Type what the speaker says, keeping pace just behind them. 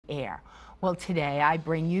air. Well, today I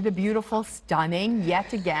bring you the beautiful, stunning,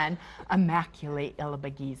 yet again, Immaculee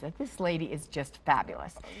Ilibagiza. This lady is just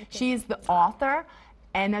fabulous. She is the author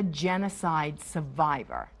and a genocide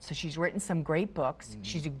survivor. So she's written some great books.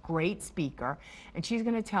 She's a great speaker, and she's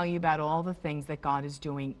going to tell you about all the things that God is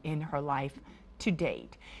doing in her life to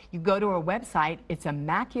date. You go to her website, it's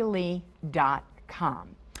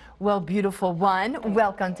immaculee.com. Well, beautiful one,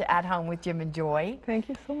 welcome to At Home with Jim and Joy. Thank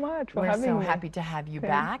you so much for having me. We're so happy to have you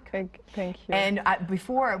back. Thank you. And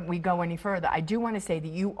before we go any further, I do want to say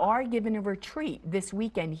that you are giving a retreat this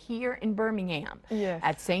weekend here in Birmingham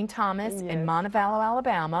at St. Thomas in Montevallo,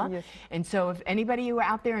 Alabama. Yes. And so if anybody who are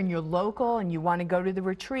out there and you're local and you want to go to the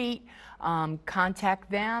retreat,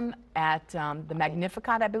 contact them at the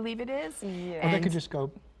Magnificat, I believe it is. Yes. Or they could just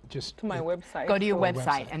go to my website. Go to your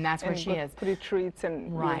website, and that's where she is. Retreats,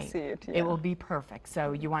 and you'll see it. It will be perfect.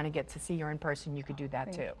 So you want to get to see her in person, you could do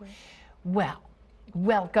that too. Well,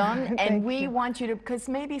 welcome. And we want you to, because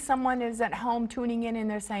maybe someone is at home tuning in and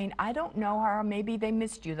they're saying, I don't know her, or maybe they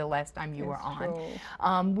missed you the last time you were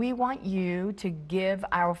on. We want you to give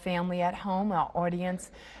our family at home, our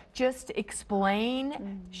audience, just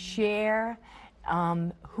explain, share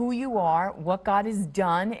who you are, what God has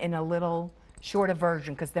done in a little shorter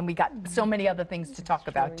version, because then we got so many other things to talk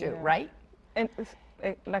about too, right? And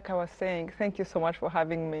like I was saying, thank you so much for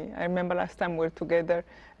having me. I remember last time we were together,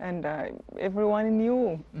 and everyone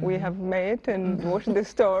knew we have met and watched the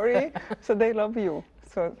story, so they love you.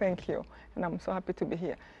 So thank you, and I'm so happy to be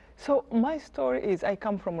here. So my story is, I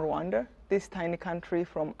come from Rwanda, this tiny country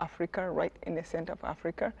from Africa, right in the center of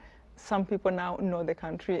Africa. Some people now know the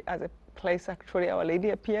country as a place actually Our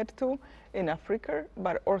Lady appeared to in Africa,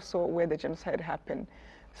 but also where the genocide happened.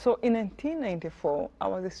 So in 1994, I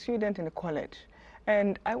was a student in college,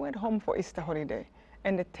 and I went home for Easter holiday,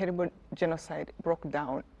 and a terrible genocide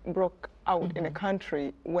broke out in the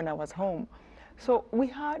country when I was home. So we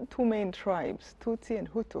had two main tribes, Tutsi and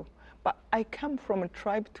Hutu, but I come from a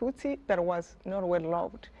tribe, Tutsi, that was not well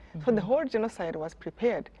loved. So the whole genocide was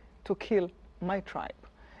prepared to kill my tribe.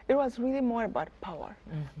 It was really more about power.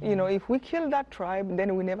 You know, if we kill that tribe,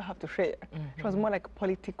 then we never have to share. It was more like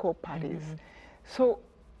political parties. So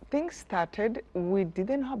things started. We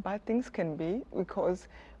didn't know how bad things can be, because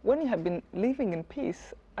when you have been living in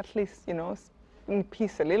peace, at least, you know, in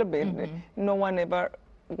peace a little bit, no one ever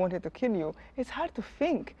wanted to kill you. It's hard to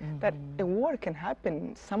think that a war can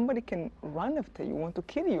happen. Somebody can run after you, want to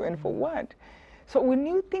kill you, and for what? So we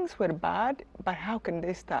knew things were bad, but how can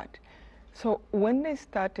they start? So when they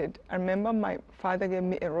started, I remember my father gave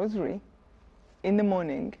me a rosary in the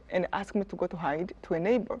morning and asked me to go to hide to a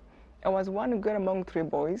neighbor. I was one girl among three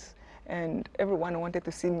boys, and everyone wanted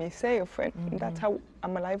to see me safe, and that's how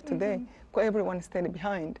I'm alive today, because everyone stayed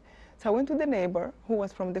behind. So I went to the neighbor who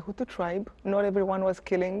was from the Hutu tribe. Not everyone was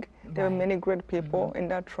killing. There were many great people in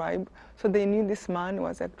that tribe. So they knew this man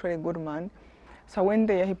was actually a good man. So I went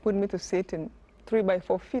there, he put me to sit in 3 by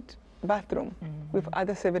 4 feet bathroom with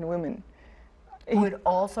other 7 women. Who would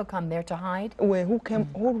also come there to hide? Who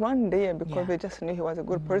ran there because they just knew he was a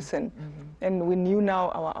good person. And we knew now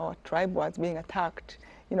our tribe was being attacked.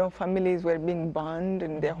 You know, families were being burned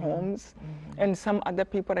in their homes. And some other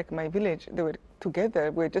people, like my village, they were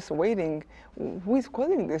together. We were just waiting. Who is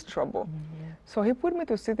causing this trouble? So he put me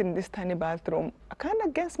to sit in this tiny bathroom, kind of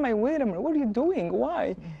against my will. I'm like, what are you doing?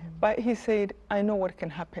 Why? But he said, I know what can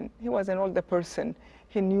happen. He was an older person.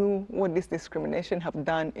 He knew what this discrimination have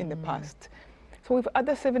done in the past. So with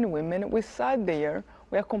other 7 women, we sat there,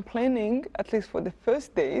 we are complaining, at least for the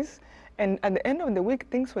first days, and at the end of the week,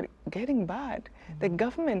 things were getting bad. The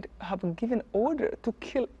government have given order to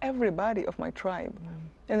kill everybody of my tribe.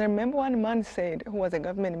 And I remember one man said, who was a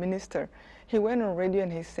government minister, he went on radio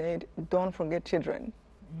and he said, don't forget children.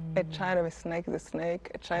 A child of a snake is a snake,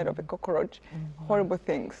 a child of a cockroach, horrible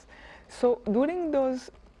things. So during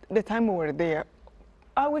the time we were there,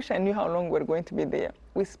 I wish I knew how long we were going to be there.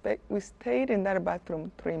 We stayed in that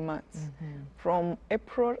bathroom 3 months, from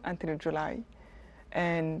April until July.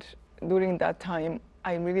 And during that time,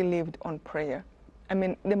 I really lived on prayer. I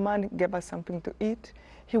mean, the man gave us something to eat.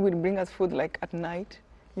 He would bring us food like at night,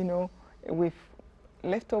 you know, with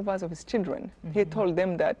leftovers of his children. He told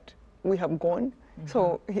them that we have gone,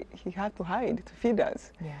 so he had to hide to feed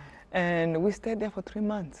us. And we stayed there for 3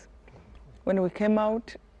 months. When we came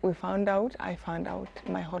out, I found out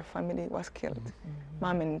my whole family was killed.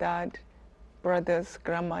 Mom and dad, brothers,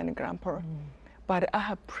 grandma and grandpa. But I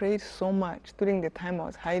have prayed so much during the time I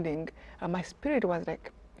was hiding, and my spirit was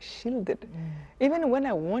like shielded. Even when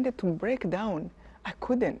I wanted to break down, I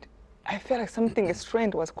couldn't. I felt like something, a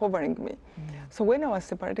strength was covering me. So when I was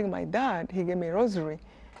separating my dad, he gave me a rosary,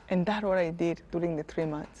 And that's what I did during the 3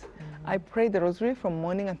 months. I prayed the rosary from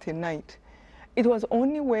morning until night. It was the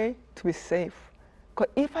only way to be safe.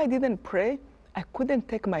 Because if I didn't pray, I couldn't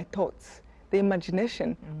take my thoughts, the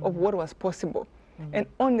imagination of what was possible. And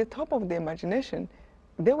on the top of the imagination,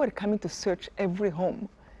 they were coming to search every home.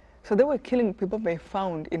 So they were killing people they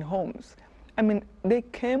found in homes. I mean, they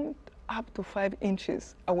came up to 5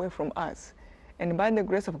 inches away from us. And by the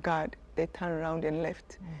grace of God, they turned around and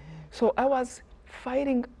left. So I was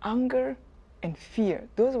fighting anger and fear.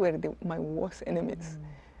 Those were my worst enemies.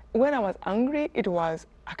 When I was angry, it was,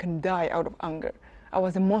 I can die out of anger. I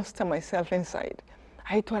was a monster myself inside.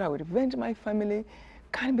 I thought I would revenge my family.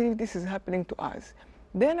 Can't believe this is happening to us.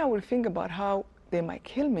 Then I would think about how they might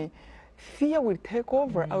kill me. Fear would take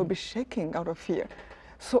over. I would be shaking out of fear.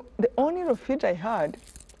 So the only refuge I had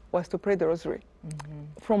was to pray the rosary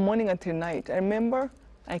from morning until night. I remember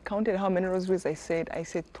I counted how many rosaries I said. I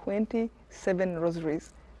said 27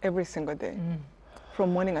 rosaries every single day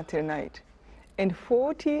from morning until night. And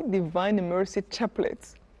 40 Divine Mercy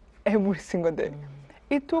chaplets every single day.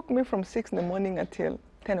 It took me from 6 in the morning until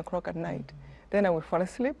 10 o'clock at night. Then I would fall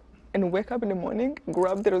asleep and wake up in the morning,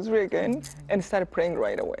 grab the rosary again, and start praying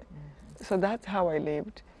right away. So that's how I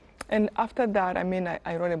lived. And after that, I mean,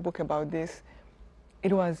 I wrote a book about this.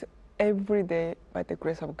 It was every day by the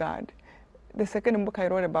grace of God. The second book I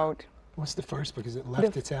wrote about... What's the first book? Is it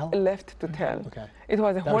Left to Tell? Left to Tell. Okay. It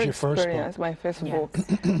was a That whole was your first experience, book. my first book.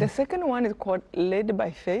 The second one is called Led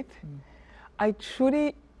by Faith. I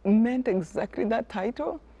truly meant exactly that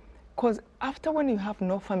title, because after when you have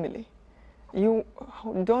no family, you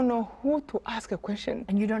don't know who to ask a question.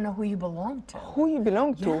 And you don't know who you belong to. Who you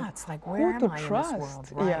belong to. Yeah, it's like, where am I in this world?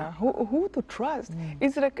 Right. Yeah, who to trust.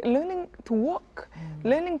 It's like learning to walk,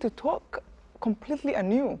 learning to talk completely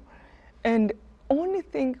anew. And only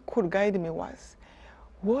thing could guide me was,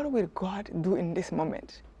 what will God do in this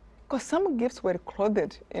moment? Because some gifts were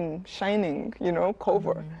clothed in shining, you know,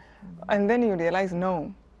 cover. And then you realize,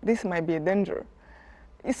 no, this might be a danger.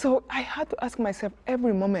 So I had to ask myself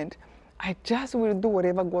every moment, I just will do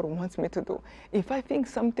whatever God wants me to do. If I think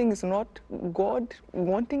something is not God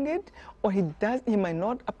wanting it, or he might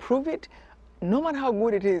not approve it, no matter how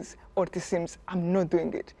good it is or it seems, I'm not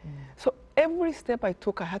doing it. So every step I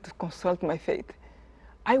took, I had to consult my faith.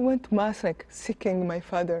 I went to Mass like seeking my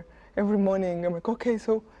Father every morning. I'm like, okay,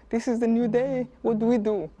 so this is the new day. What do we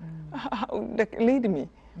do? Like, lead me.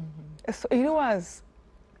 So it was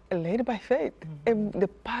led by faith. The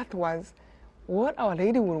path was what Our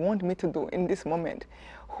Lady would want me to do in this moment.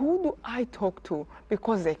 Who do I talk to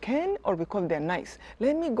because they can or because they're nice?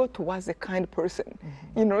 Let me go towards the kind person.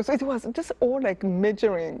 You know, so it was just all like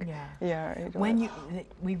measuring. Yeah.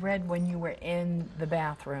 We read when you were in the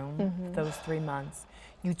bathroom those 3 months,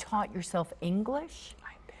 you taught yourself English?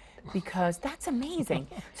 Because that's amazing.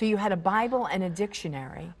 So you had a Bible and a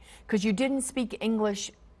dictionary, because you didn't speak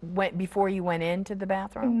English before you went into the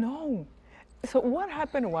bathroom? No. So what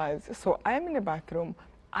happened was, so I'm in the bathroom,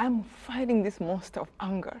 I'm fighting this monster of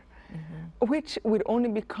anger, which would only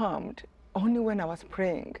be calmed only when I was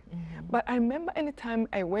praying. But I remember anytime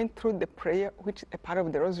I went through the prayer, which is a part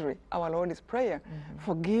of the rosary, Our Lord's Prayer,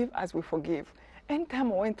 forgive as we forgive.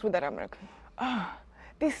 Anytime I went through that, I'm like,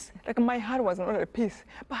 this, like my heart was not at peace,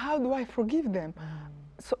 but how do I forgive them?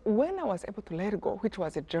 So when I was able to let go, which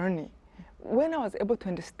was a journey, when I was able to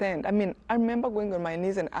understand, I mean, I remember going on my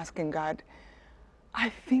knees and asking God, I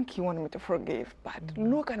think you want me to forgive, but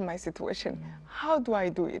look at my situation. How do I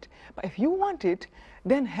do it? But if you want it,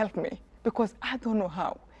 then help me, because I don't know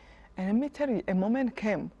how. And let me tell you, a moment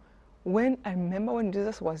came when I remember when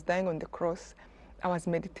Jesus was dying on the cross, I was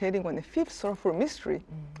meditating on the 5th sorrowful mystery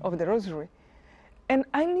of the rosary. And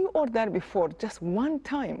I knew all that before. Just one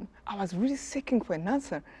time, I was really seeking for an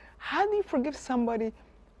answer. How do you forgive somebody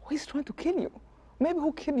who is trying to kill you? Maybe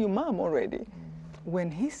who killed your mom already.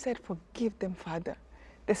 When he said, forgive them, Father,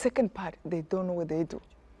 the second part, they don't know what they do.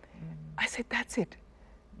 I said, that's it.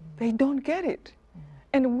 They don't get it.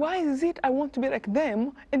 And why is it I want to be like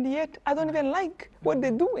them, and yet I don't even like what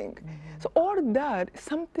they're doing? So all that,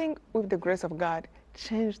 something with the grace of God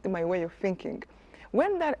changed my way of thinking.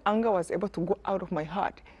 When that anger was able to go out of my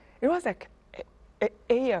heart, it was like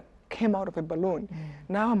air came out of a balloon.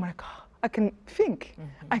 Now I'm like, I can think.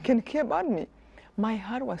 I can care about me. My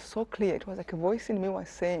heart was so clear. It was like a voice in me was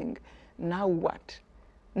saying, now what?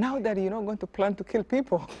 Now that you're not going to plan to kill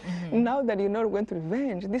people, now that you're not going to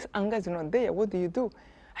revenge, this anger is not there, what do you do?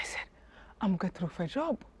 I said, I'm going to look for a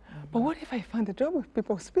job. But what if I find a job with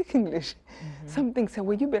people who speak English? Something said,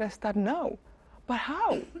 well, you better start now. But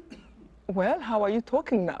how? Well, how are you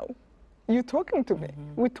talking now? You're talking to me.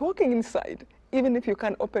 We're talking inside, even if you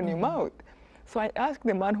can't open your mouth. So I asked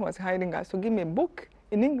the man who was hiding us to give me a book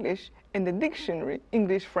in English and the dictionary,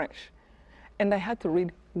 English-French. And I had to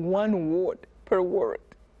read one word per word.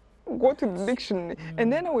 Go to the dictionary,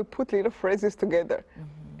 and then I would put little phrases together.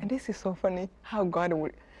 And this is so funny how God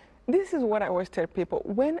will. This is what I always tell people.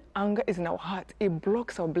 When anger is in our heart, it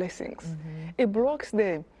blocks our blessings. It blocks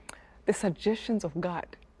the suggestions of God,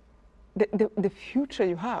 the future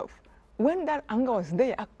you have. When that anger was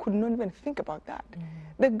there, I could not even think about that.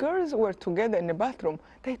 The girls were together in the bathroom.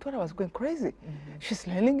 They thought I was going crazy. She's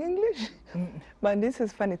learning English? But this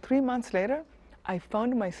is funny. 3 months later, I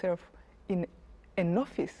found myself in an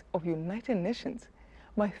office of United Nations.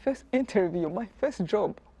 My first interview, my first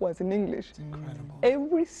job was in English. Incredible.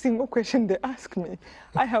 Every single question they asked me,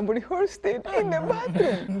 I have rehearsed it in the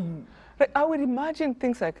bathroom. Like, I would imagine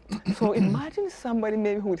things like, so imagine somebody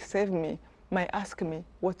maybe who would save me might ask me,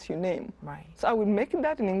 what's your name? Right. So I would make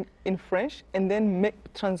that in French and then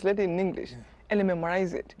translate it in English and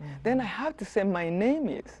memorize it. Then I have to say my name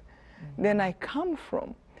is. Then I come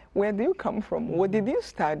from. Where do you come from? What did you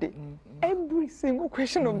study? Every single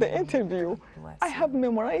question of the interview, I have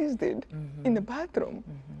memorized it in the bathroom.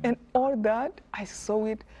 And all that, I saw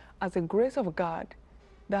it as a grace of God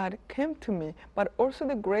that came to me, but also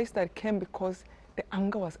the grace that came because the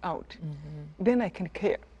anger was out. Then I can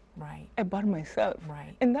care about myself.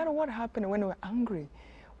 And that's what happened when we're angry.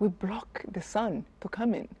 We block the sun to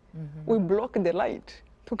come in. We block the light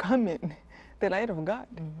to come in, the light of God.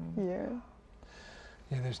 Yeah.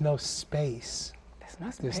 Yeah, there's no space.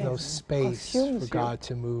 There's no space for God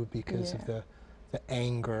to move because of the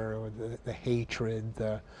anger or the hatred,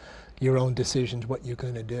 your own decisions, what you're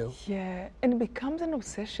going to do. Yeah, and it becomes an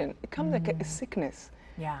obsession. It becomes like a sickness.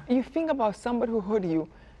 Yeah. You think about somebody who hurt you,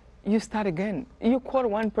 you start again. You call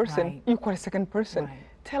one person, you call a second person.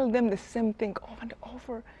 Tell them the same thing over and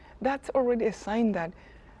over. That's already a sign that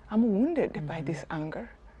I'm wounded by this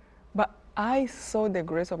anger. But I saw the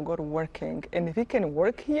grace of God working, and if He can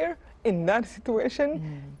work here in that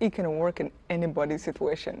situation, He can work in anybody's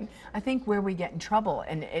situation. I think where we get in trouble,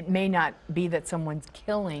 and it may not be that someone's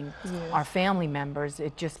killing our family members,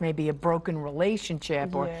 it just may be a broken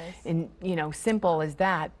relationship, or in, you know, simple as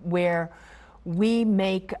that, where we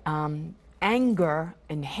make anger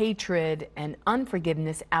and hatred and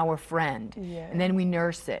unforgiveness our friend, and then we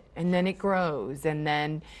nurse it, and then it grows, and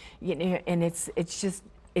then, you know, and it's just.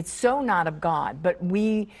 It's so not of God, but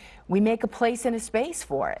we make a place and a space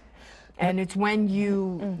for it. And it's when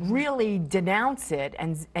you really denounce it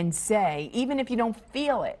and say, even if you don't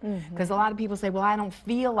feel it, because a lot of people say, well, I don't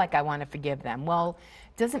feel like I want to forgive them. Well,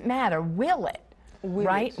 it doesn't matter. Will it,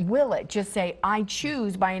 right? Will it. Just say, I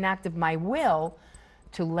choose by an act of my will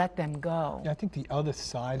to let them go. I think the other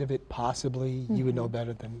side of it, possibly, you would know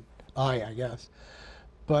better than I guess.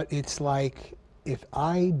 But it's like, if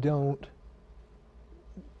I don't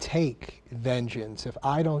take vengeance, if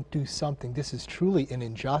I don't do something, this is truly an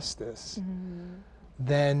injustice,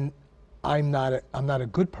 then I'm not a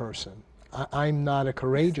good person. I'm not a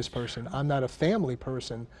courageous person. I'm not a family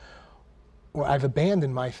person, or I've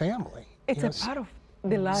abandoned my family. It's a part of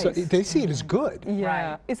the lies. So they see it as good.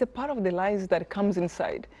 Yeah, it's a part of the lies that comes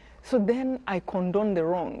inside. So then I condone the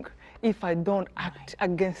wrong if I don't act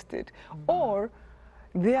against it. Or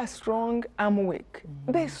they are strong, I'm weak.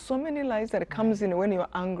 There's so many lies that comes in when you're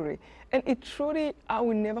angry. And it truly, I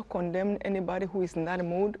will never condemn anybody who is in that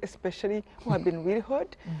mood, especially who have been really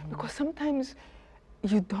hurt, because sometimes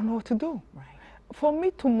you don't know what to do. For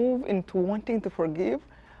me to move into wanting to forgive,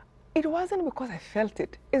 it wasn't because I felt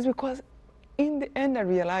it. It's because in the end I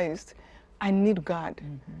realized I need God.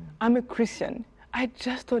 I'm a Christian. I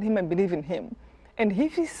just told Him I believe in Him. And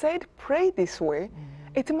if He said, pray this way,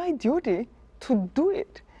 it's my duty to do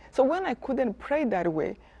it. So when I couldn't pray that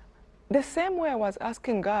way, the same way I was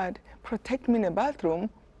asking God, protect me in the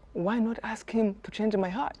bathroom, why not ask Him to change my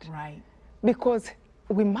heart? Because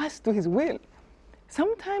we must do His will.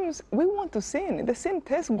 Sometimes we want to sin. The sin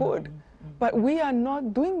tastes good, but we are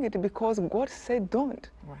not doing it because God said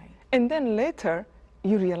don't. And then later,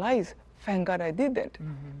 you realize, thank God I did that,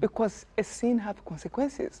 because a sin has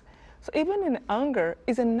consequences. So even in anger,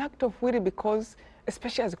 it's an act of will because,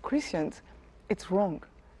 especially as Christians, it's wrong.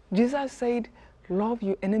 Jesus said, love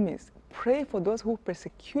your enemies. Pray for those who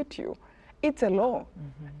persecute you. It's a law.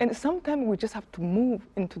 And sometimes we just have to move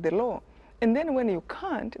into the law. And then when you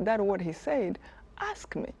can't, that's what He said,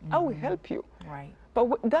 ask me. I will help you.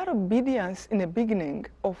 But that obedience in the beginning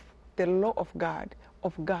of the law of God,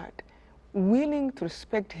 willing to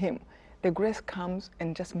respect Him, the grace comes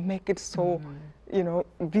and just make it so, you know,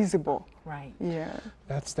 visible. Yeah.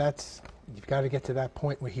 That's, you've got to get to that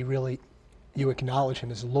point where you acknowledge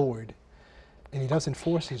Him as Lord, And he doesn't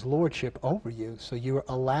force his lordship over you, so you're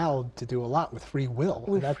allowed to do a lot with free will.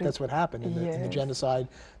 And that's what happened in the genocide.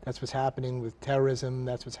 That's what's happening with terrorism.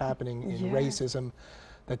 That's what's happening in racism.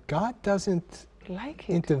 That God doesn't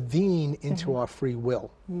intervene into our free will.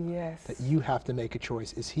 Yes. That you have to make a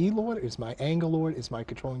choice. Is he Lord? Is my anger Lord? Is my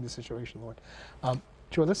controlling the situation Lord?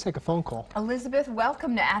 Joy, let's take a phone call. Elizabeth,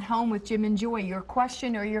 welcome to At Home with Jim and Joy. Your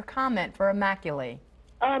question or your comment for Immaculee?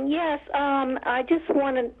 Yes, I just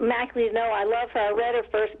wanted Immaculee to know I love her. I read her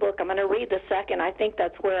first book. I'm going to read the second. I think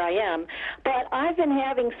that's where I am. But I've been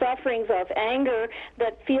having sufferings of anger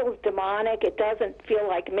that feels demonic. It doesn't feel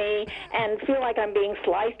like me, and feel like I'm being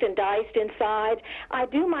sliced and diced inside. I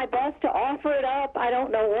do my best to offer it up. I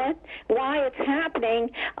don't know why it's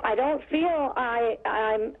happening. I don't feel I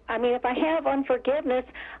mean, if I have unforgiveness,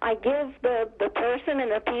 I give the person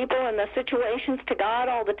and the people and the situations to God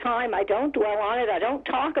all the time. I don't dwell on it. I don't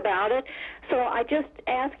talk about it. So I just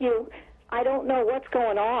ask you, I don't know what's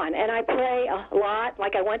going on. And I pray a lot,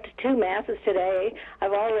 like I went to 2 masses today.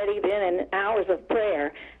 I've already been in hours of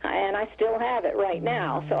prayer, and I still have it right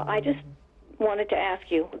now. So I just wanted to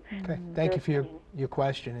ask you. Okay, thank you for your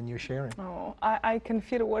question and your sharing. Oh, I can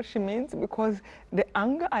feel what she means, because the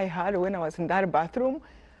anger I had when I was in that bathroom,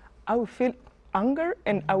 I would feel anger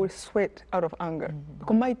and I will sweat out of anger,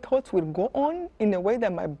 because my thoughts will go on in a way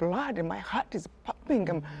that my blood and my heart is pumping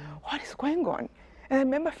and what is going on? And I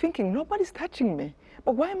remember thinking, nobody's touching me,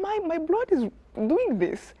 but why am my blood is doing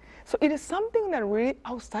this? So it is something that really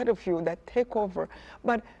outside of you that take over.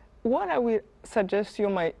 But what I will suggest you,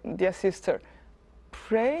 my dear sister,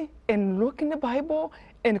 pray and look in the Bible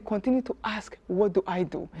and continue to ask, what do I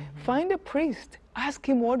do? Find a priest, ask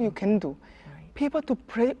him what you can do. People to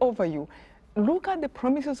pray over you. Look at the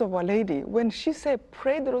promises of Our Lady. When she said,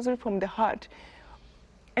 pray the rosary from the heart,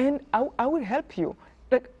 and I will help you.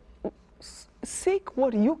 Like, seek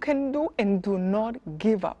what you can do and do not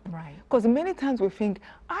give up. Right. Because many times we think,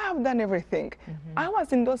 I have done everything. I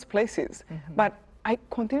was in those places, but I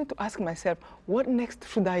continue to ask myself, what next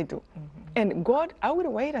should I do? And God, I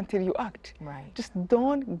will wait until you act. Right. Just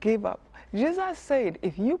don't give up. Jesus said,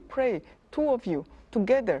 if you pray, 2 of you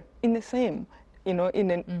together in the same, you know,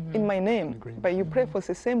 in my name, but you pray for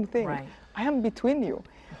the same thing. Right. I am between you.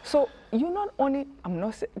 So you not only, I'm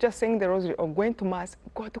not just saying the rosary or going to mass,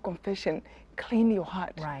 go to confession, clean your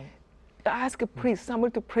heart. Right. Ask a priest,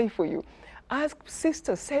 somebody to pray for you. Ask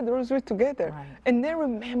sisters, say the rosary together. Right. And then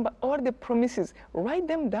remember all the promises, write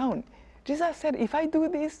them down. Jesus said, if I do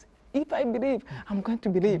this, if I believe, I'm going to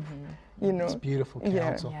believe. You know. It's beautiful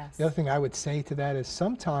counsel. Yes. The other thing I would say to that is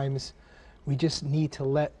sometimes we just need to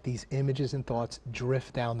let these images and thoughts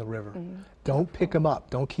drift down the river. Don't pick them up.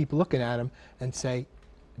 Don't keep looking at them and say,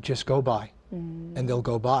 just go by. And they'll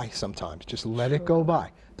go by sometimes. Just let it go by.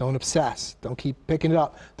 Don't obsess. Don't keep picking it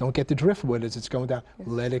up. Don't get the driftwood as it's going down.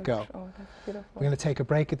 Let it go. Oh, that's beautiful. We're going to take a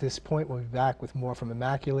break at this point. We'll be back with more from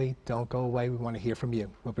Immaculee. Don't go away. We want to hear from you.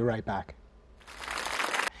 We'll be right back.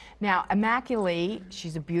 Now, Immaculee,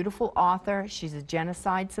 she's a beautiful author. She's a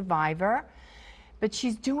genocide survivor. But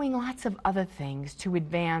she's doing lots of other things to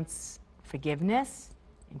advance forgiveness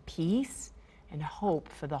and peace and hope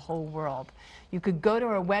for the whole world. You could go to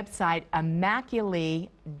her website,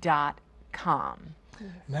 immaculee.com.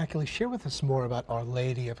 Immaculee, share with us more about Our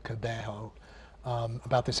Lady of Kibeho,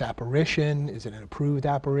 about this apparition. Is it an approved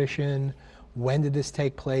apparition? When did this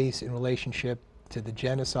take place in relationship to the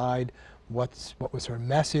genocide? What was her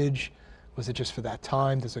message? Was it just for that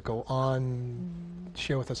time? Does it go on?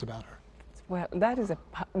 Share with us about her. Well, that is the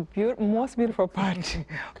most beautiful part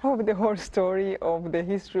of the whole story of the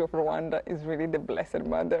history of Rwanda is really the Blessed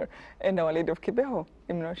Mother and Our Lady of Kibeho.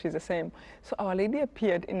 You know, she's the same. So Our Lady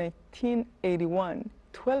appeared in 1881,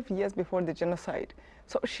 12 years before the genocide.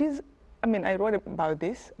 So she's, I mean, I wrote about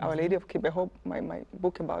this, Our Lady of Kibeho, my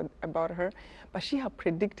book about her, but she had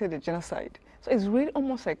predicted the genocide. So it's really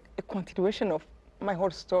almost like a continuation of my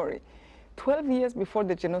whole story. 12 years before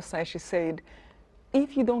the genocide, she said,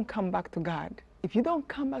 if you don't come back to God, if you don't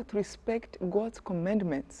come back to respect God's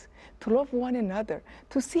commandments, to love one another,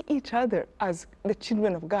 to see each other as the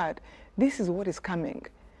children of God, this is what is coming.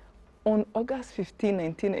 On August 15,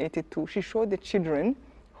 1982, she showed the children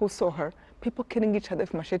who saw her, people killing each other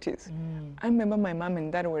with machetes. I remember my mom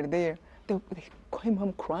and dad were there. They came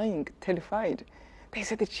home crying, terrified. They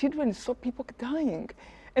said, the children saw people dying.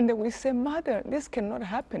 And then we said, Mother, this cannot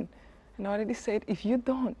happen. And I already said, if you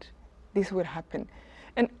don't, this will happen.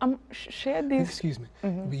 And share this. Excuse me.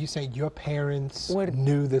 Were you saying your parents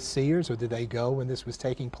knew the seers, or did they go when this was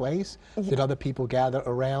taking place? Did other people gather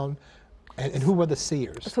around? And who were the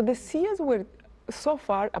seers? So the seers were so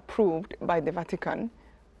far approved by the Vatican.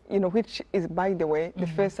 you know, which is, by the way, the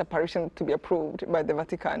first apparition to be approved by the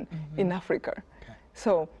Vatican in Africa. Okay.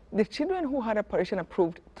 So the children who had apparition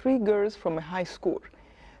approved, 3 girls from a high school.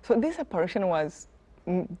 So this apparition was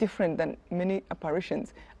different than many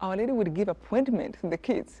apparitions. Our Lady would give appointment to the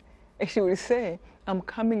kids, and she would say, I'm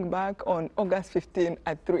coming back on August 15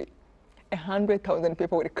 at 3. 100,000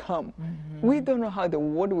 people would come. We don't know how the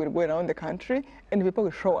word will go around the country, and people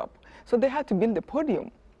will show up. So they had to build the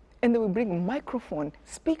podium, and they would bring microphone,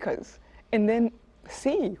 speakers, and then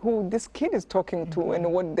see who this kid is talking to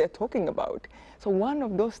and what they're talking about. So one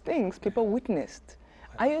of those things people witnessed.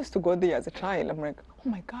 I used to go there as a child. I'm like, oh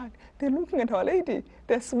my God, they're looking at Our Lady.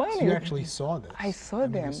 They're smiling. So you actually saw this? I saw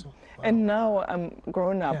them. And now I'm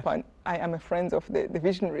grown up, and I am a friend of the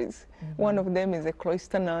visionaries. One of them is a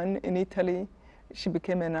cloister nun in Italy. She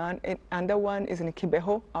became a nun. And another one is in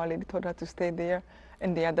Kibeho. Our Lady told her to stay there.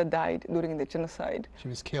 And the other died during the genocide. She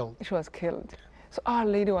was killed. She was killed. So Our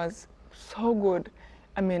Lady was so good,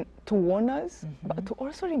 I mean, to warn us, but to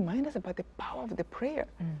also remind us about the power of the prayer.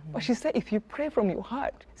 But she said, if you pray from your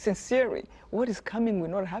heart, sincerely, what is coming will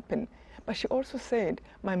not happen. But she also said,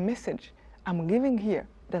 my message I'm giving here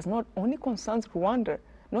does not only concerns Rwanda,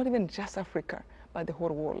 not even just Africa, but the whole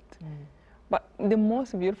world. But the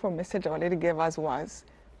most beautiful message Our Lady gave us was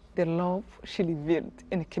the love she revealed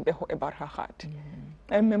in Kibeho about her heart.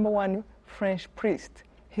 I remember one French priest,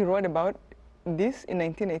 he wrote about this in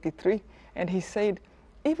 1983, and he said,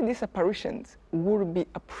 if these apparitions would be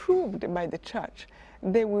approved by the church,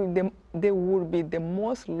 they will be the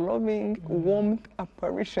most loving, warm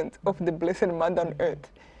apparitions of the Blessed Mother on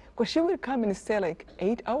earth. Because she will come and stay like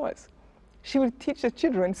 8 hours. She will teach the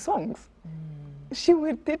children songs. She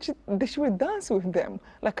will dance with them,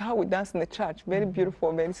 like how we dance in the church. Very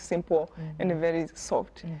beautiful, very simple, and very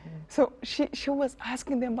soft. So she was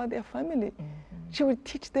asking them about their family. She would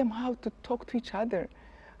teach them how to talk to each other,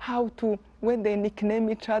 how to, when they nickname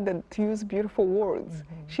each other, to use beautiful words.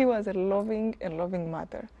 She was a loving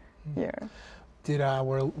mother. Yeah. Did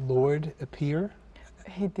our Lord appear?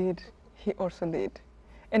 He did. He also did.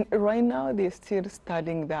 And right now they're still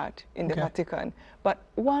studying that in the Vatican. But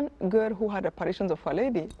one girl who had apparitions of Our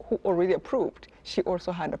Lady, who already approved, she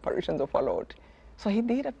also had apparitions of our Lord. So he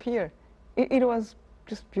did appear. It was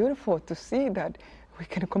just beautiful to see that we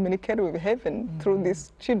can communicate with heaven through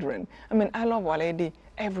these children. I mean, I love Our Lady.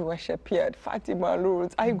 Everywhere she appeared, Fatima,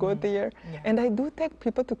 Lourdes, I go there. And I do take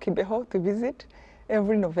people to Kibeho to visit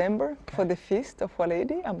every November for the Feast of Our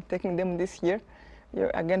Lady. I'm taking them this year.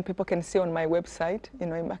 Again, people can see on my website,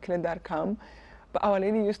 Immaculee.com. But Our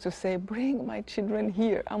Lady used to say, bring my children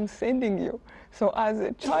here, I'm sending you. So as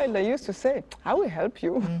a child, I used to say, I will help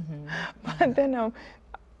you. But then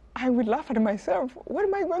I would laugh at myself. What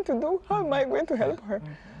am I going to do? How am I going to help her?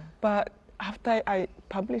 But after I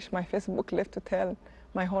published my Facebook Live to Tell,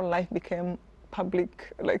 my whole life became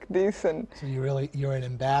public like this. And so you're an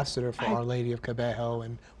ambassador for Our Lady of Kibeho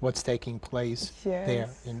and what's taking place there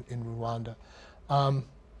in Rwanda.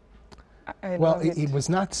 Well, it was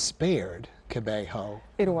not spared, Kibeho.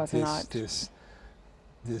 It was not.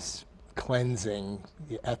 This cleansing,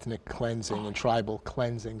 ethnic cleansing and tribal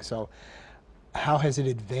cleansing. So how has it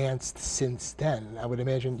advanced since then? I would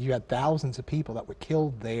imagine you had thousands of people that were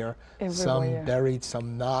killed there, some buried,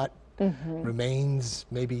 some not, remains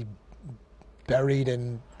maybe buried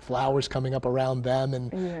and flowers coming up around them.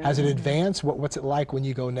 And has it advanced? What's it like when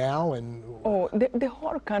you go now? And the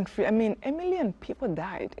whole country, I mean, 1 million people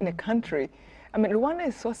died in a country. I mean, Rwanda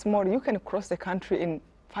is so small, you can cross the country in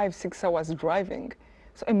 5-6 hours driving.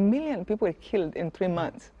 So 1 million people were killed in 3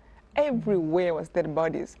 months. Everywhere was dead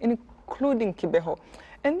bodies, including Kibeho.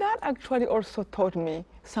 And that actually also taught me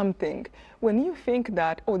something. When you think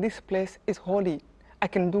that, oh, this place is holy, I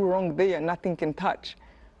can do wrong there, nothing can touch.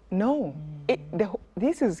 No,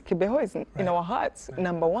 this is Kibeho is in our hearts,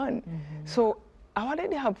 number one. So Our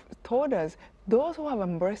Lady have told us, those who have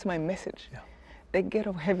embraced my message, the gate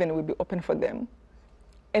of heaven will be open for them.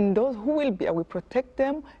 And those who will be, I will protect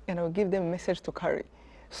them and I will give them a message to carry.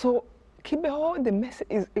 So Kibeho, the message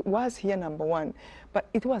it was here, number one, but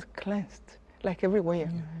it was cleansed like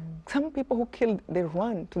everywhere. Some people who killed, they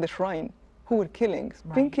run to the shrine, who were killing,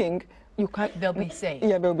 thinking you can't. They'll be saved.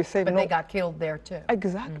 Yeah, they'll be saved. But they got killed there too.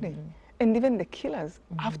 Exactly. And even the killers,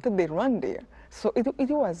 after they run there. So it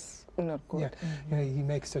was not good. You know, he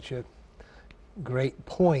makes such a great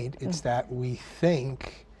point. It's that we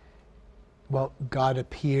think, well, God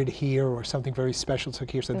appeared here or something very special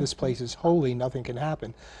took here, so this place is holy, nothing can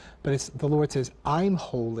happen. But it's, the Lord says, I'm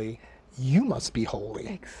holy, you must be holy.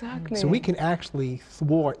 Exactly. So we can actually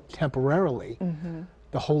thwart temporarily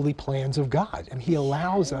the holy plans of God. And he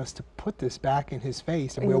allows us to put this back in his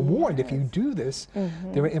face. And we're warned, if you do this,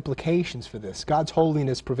 there are implications for this. God's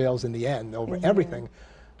holiness prevails in the end over everything,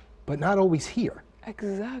 but not always here.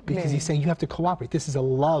 Exactly. Because he's saying you have to cooperate. This is a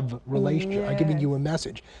love relationship. I'm giving you a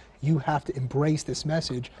message. You have to embrace this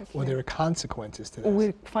message, or there are consequences to this.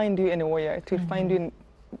 We'll find you anywhere. It will find you in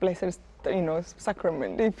blessed,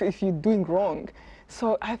 sacrament if you're doing wrong.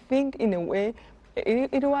 So I think in a way,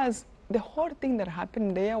 it was, the whole thing that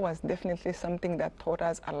happened there was definitely something that taught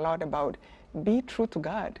us a lot about be true to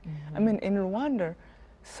God. I mean, in Rwanda,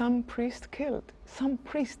 some priests killed, some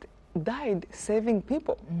priests died saving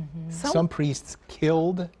people. Some priests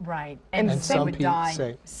killed, right, and some people died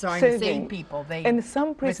saving to save people. They and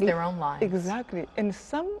some priests risked their own lives. Exactly, and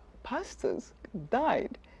some pastors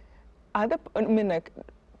died. Other, I mean, like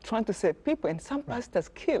trying to save people, and some pastors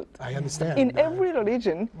killed. I understand. In every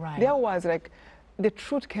religion, there was like the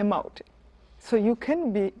truth came out. So you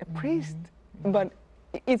can be a priest, but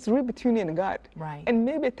it's really between you and God. Right. And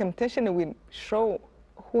maybe temptation will show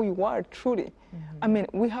who you are truly. I mean,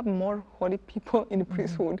 we have more holy people in the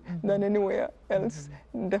priesthood than anywhere else.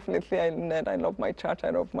 Definitely, I love my church,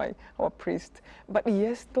 I love our priest. But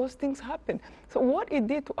yes, those things happen. So what it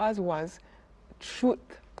did to us was truth,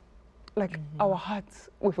 like our hearts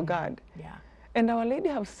with God. Yeah. And Our Lady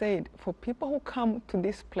have said, for people who come to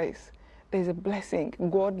this place, there's a blessing.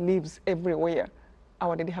 God lives everywhere.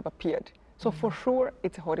 Our Lady have appeared. So for sure,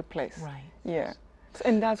 it's a holy place. Right. Yeah. So,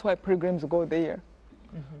 and that's why pilgrims go there.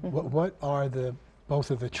 What are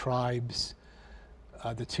both of the tribes,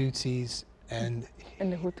 the Tutsis and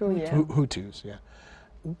the Hutu, Hutus,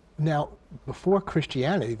 Now, before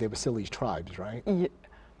Christianity, there were still these tribes, right? Yeah.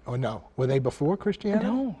 Or no? Were they before Christianity?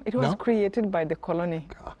 No, it was created by the colony.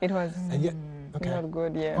 It was and yet, not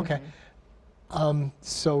good, Okay.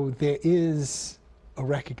 So there is a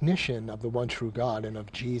recognition of the one true God and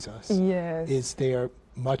of Jesus. Yes. Is there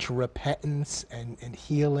much repentance and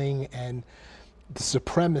healing and the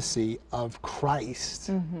supremacy of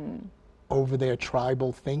Christ over their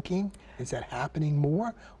tribal thinking? Is that happening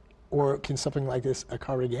more? Or can something like this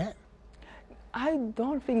occur again? I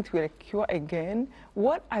don't think it will occur again.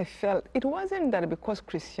 What I felt, it wasn't that because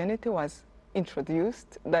Christianity was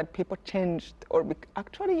introduced that people changed, or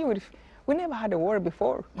actually we never had a war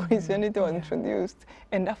before Christianity was introduced,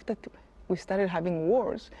 and after we started having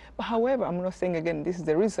wars. But however, I'm not saying again this is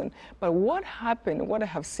the reason, but what happened, what I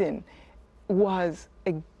have seen, was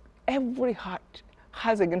every heart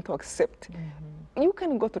has again to accept. You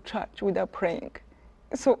can go to church without praying.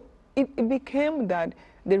 So it became that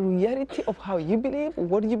the reality of how you believe,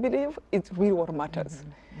 what you believe, is really what matters.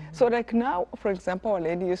 So like now, for example, Our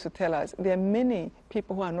Lady used to tell us there are many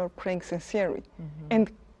people who are not praying sincerely.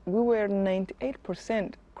 And we were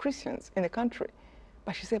 98% Christians in the country.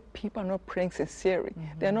 But she said people are not praying sincerely.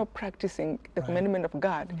 They are not practicing the commandment of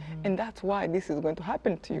God. And that's why this is going to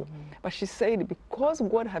happen to you. But she said, because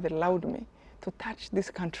God have allowed me to touch this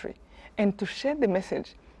country and to share the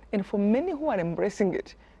message, and for many who are embracing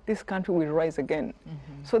it, this country will rise again.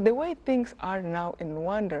 So the way things are now in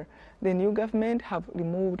Rwanda, the new government have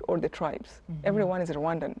removed all the tribes. Everyone is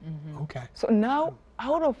Rwandan. Okay. So now,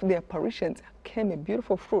 out of their apparitions came a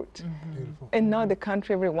beautiful fruit. And now the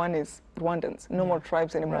country, everyone is Rwandans, no more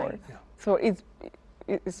tribes anymore. Right. So it's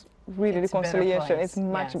really It's a better reconciliation. place. It's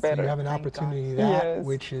much Yes. So better. you have an Thank opportunity God. that Yes.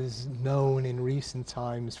 which is known in recent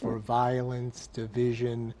times for violence,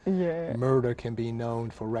 division, Yeah. murder can be known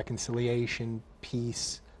for reconciliation,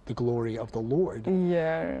 peace, the glory of the Lord.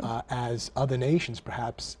 Yeah. As other nations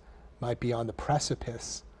perhaps might be on the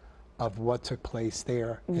precipice of what took place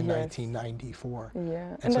there in 1994.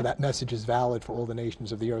 Yeah. And so that message is valid for all the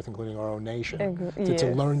nations of the earth, including our own nation. To Yes.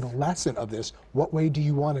 learn the lesson of this, what way do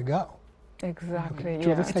you want to go? Exactly. Jill,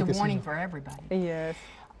 Yeah. let's It's a take this warning in. for everybody. Yes.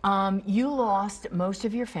 You lost most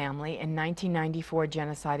of your family in 1994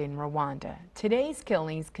 genocide in Rwanda. Today's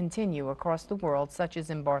killings continue across the world, such as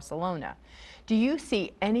in Barcelona. Do you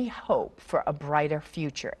see any hope for a brighter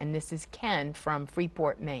future? And this is Ken from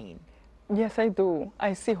Freeport, Maine. Yes, I do.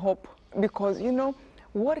 I see hope because, you know,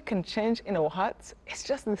 what can change in our hearts, it's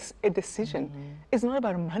just a decision. It's not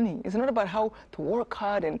about money. It's not about how to work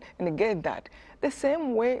hard and get that. The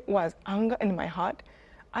same way was anger in my heart.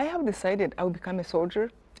 I have decided I will become a soldier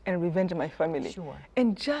and revenge my family. Sure.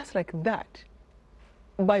 And just like that,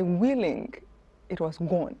 by willing, it was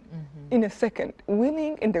gone in a second,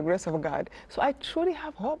 willing in the grace of God. So I truly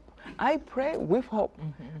have hope. I pray with hope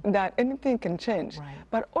that anything can change, Right.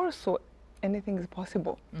 but also anything is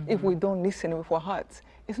possible if we don't listen with our hearts.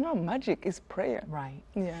 It's not magic, it's prayer. Right.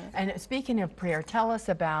 Yeah. And speaking of prayer, tell us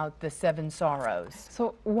about the 7 sorrows.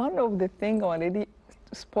 So one of the things Our Lady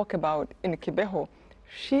spoke about in Kibeho,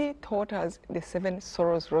 she taught us the 7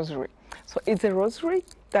 Sorrows Rosary. So it's a rosary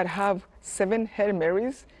that have 7 Hail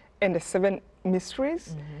Marys and the 7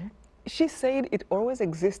 mysteries. She said it always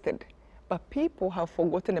existed, but people have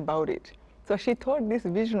forgotten about it. So she taught this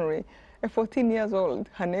visionary, a 14 years old,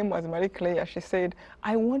 her name was Immaculee. She said,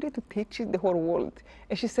 I wanted to teach it the whole world.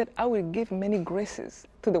 And she said, I will give many graces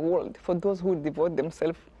to the world for those who devote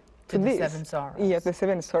themselves to the this. 7 sorrows. Yes, the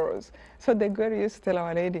 7 sorrows. So the girl used to tell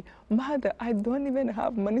Our Lady, Mother, I don't even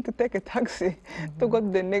have money to take a taxi to go to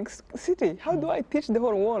the next city. How do I teach the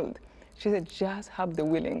whole world? She said, just have the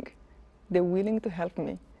willing to help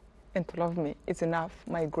me and to love me. It's enough.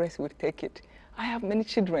 My grace will take it. I have many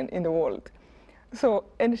children in the world. So,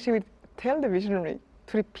 and she would tell the visionary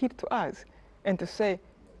to repeat to us and to say,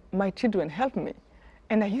 my children, help me.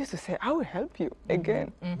 And I used to say, I will help you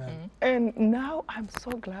again. And now I'm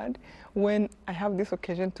so glad when I have this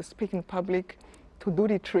occasion to speak in public, to do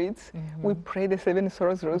retreats. We pray the 7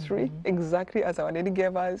 Sorrows Rosary, exactly as Our Lady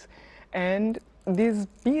gave us. And these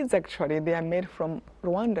beads, actually, they are made from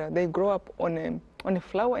Rwanda. They grow up on a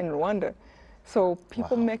flower in Rwanda. So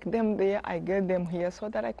people make them there, I get them here so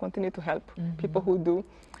that I continue to help people who do.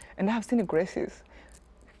 And I've seen the graces.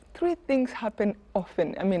 3 things happen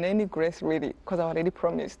often, I mean, any grace really, because Our Lady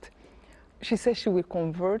promised. She says she will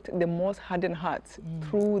convert the most hardened hearts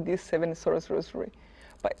through this 7 Sorrows Rosary.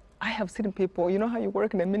 But I have seen people, you know how you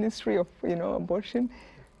work in the ministry of, abortion?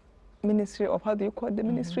 Ministry of, how do you call it, the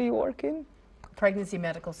ministry you work in? Pregnancy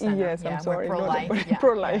Medical Center. Yes, yeah, I'm sorry. Pro-life.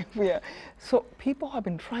 Pro-life, yeah. So people have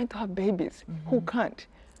been trying to have babies who can't.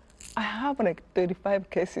 I have like 35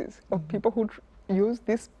 cases of people who use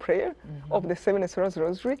this prayer of the 7 Sorrows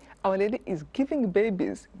Rosary. Our Lady is giving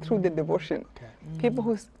babies through the devotion. People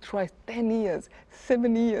who try 10 years,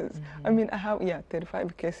 7 years. I mean, I have,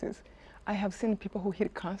 35 cases. I have seen people who heal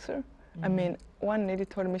cancer. I mean, one lady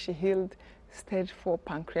told me she healed stage 4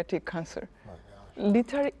 pancreatic cancer.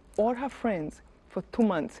 Literally, all her friends, for 2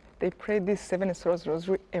 months, they prayed this 7 Sorrows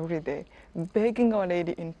Rosary every day, begging Our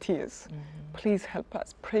Lady in tears, please help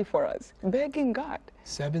us, pray for us, begging God.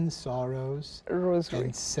 7 sorrows Rosary.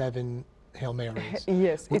 and 7 Hail Marys.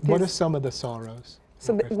 Yes. What are some of the sorrows?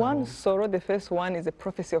 So the one sorrow, the first one is the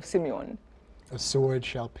prophecy of Simeon. A sword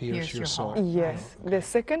shall pierce your soul. Yes. Okay. The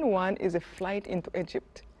second one is a flight into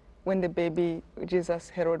Egypt, when the baby Jesus,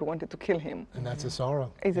 Herod, wanted to kill him. And that's a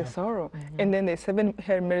sorrow. It's a sorrow. And then the 7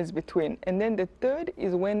 Hail Marys between. And then the third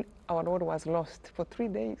is when our Lord was lost for 3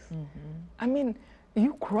 days. I mean,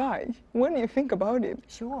 you cry when you think about it.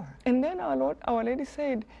 Sure. And then our Lady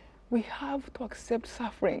said, we have to accept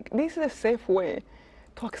suffering. This is a safe way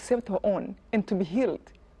to accept our own and to be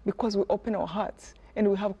healed, because we open our hearts and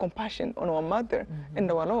we have compassion on our mother and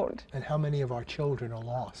our Lord. And how many of our children are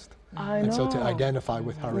lost? I know. And so to identify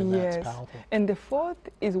with her in that's powerful. And the fourth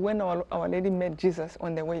is when our Lady met Jesus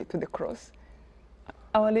on the way to the cross.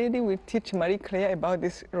 Our Lady will teach Marie Claire about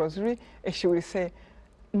this rosary, and she will say,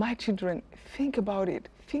 my children, think about it.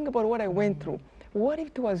 Think about what I went through. What if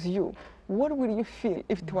it was you? What will you feel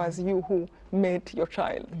if it was you who met your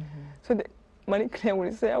child? So Marie Claire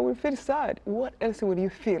will say, I will feel sad. What else will you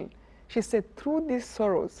feel? She said, through these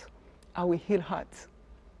sorrows, I will heal hearts.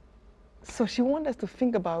 So she wants us to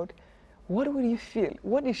think about, what will you feel?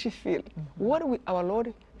 What did she feel? What will our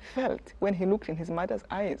Lord felt when he looked in his mother's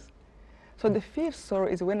eyes? So the fifth sorrow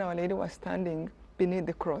is when Our Lady was standing beneath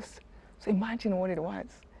the cross. So imagine what it was.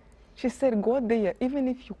 She said, go there, even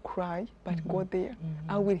if you cry, but go there.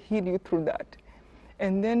 I will heal you through that.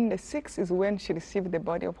 And then the sixth is when she received the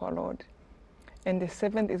body of our Lord. And the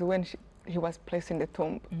seventh is when he was placed in the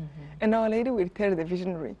tomb. And Our Lady will tell the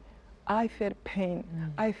visionary, I felt pain.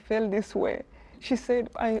 I felt this way. She said,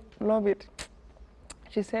 I love it.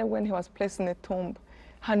 She said when he was placed in the tomb,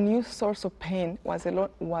 her new source of pain was the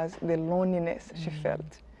loneliness she felt.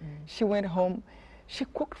 She went home. She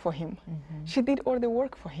cooked for him. She did all the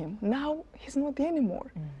work for him. Now he's not there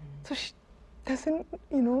anymore. So she doesn't,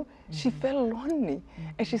 she felt lonely.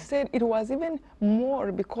 And she said it was even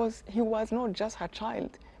more because he was not just her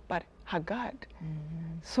child, but her God.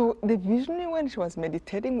 So the visionary, when she was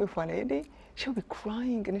meditating with Our Lady, she would be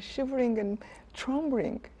crying and shivering and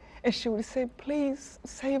trembling. And she would say, please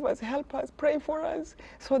save us, help us, pray for us,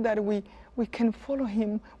 so that we can follow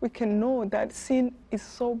him. We can know that sin is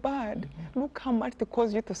so bad. Look how much it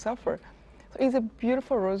caused you to suffer. So it's a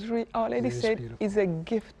beautiful rosary. Our Lady said it's a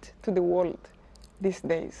gift to the world these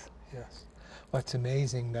days. Yes. Well, it's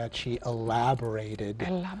amazing that she elaborated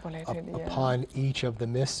upon each of the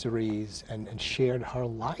mysteries and shared her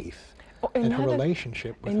life and her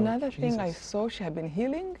relationship with Another Jesus. thing I saw she had been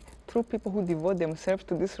healing through people who devote themselves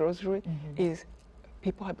to this rosary is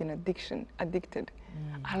people have been addicted.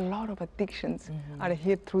 A lot of addictions are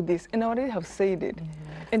healed through this, and I already have said it.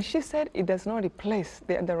 And she said it does not replace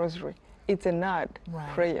the rosary. It's an add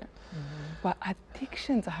prayer. But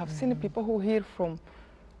addictions, I have seen people who heal from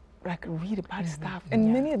like really bad stuff,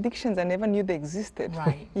 and many addictions I never knew they existed.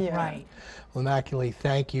 Right, right. Well, Immaculee,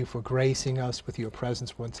 thank you for gracing us with your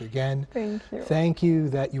presence once again. Thank you. Thank you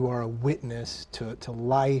that you are a witness to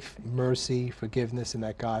life, mercy, forgiveness, and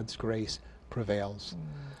that God's grace prevails.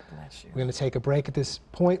 Bless you. We're going to take a break at this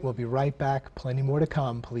point. We'll be right back. Plenty more to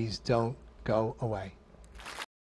come. Please don't go away.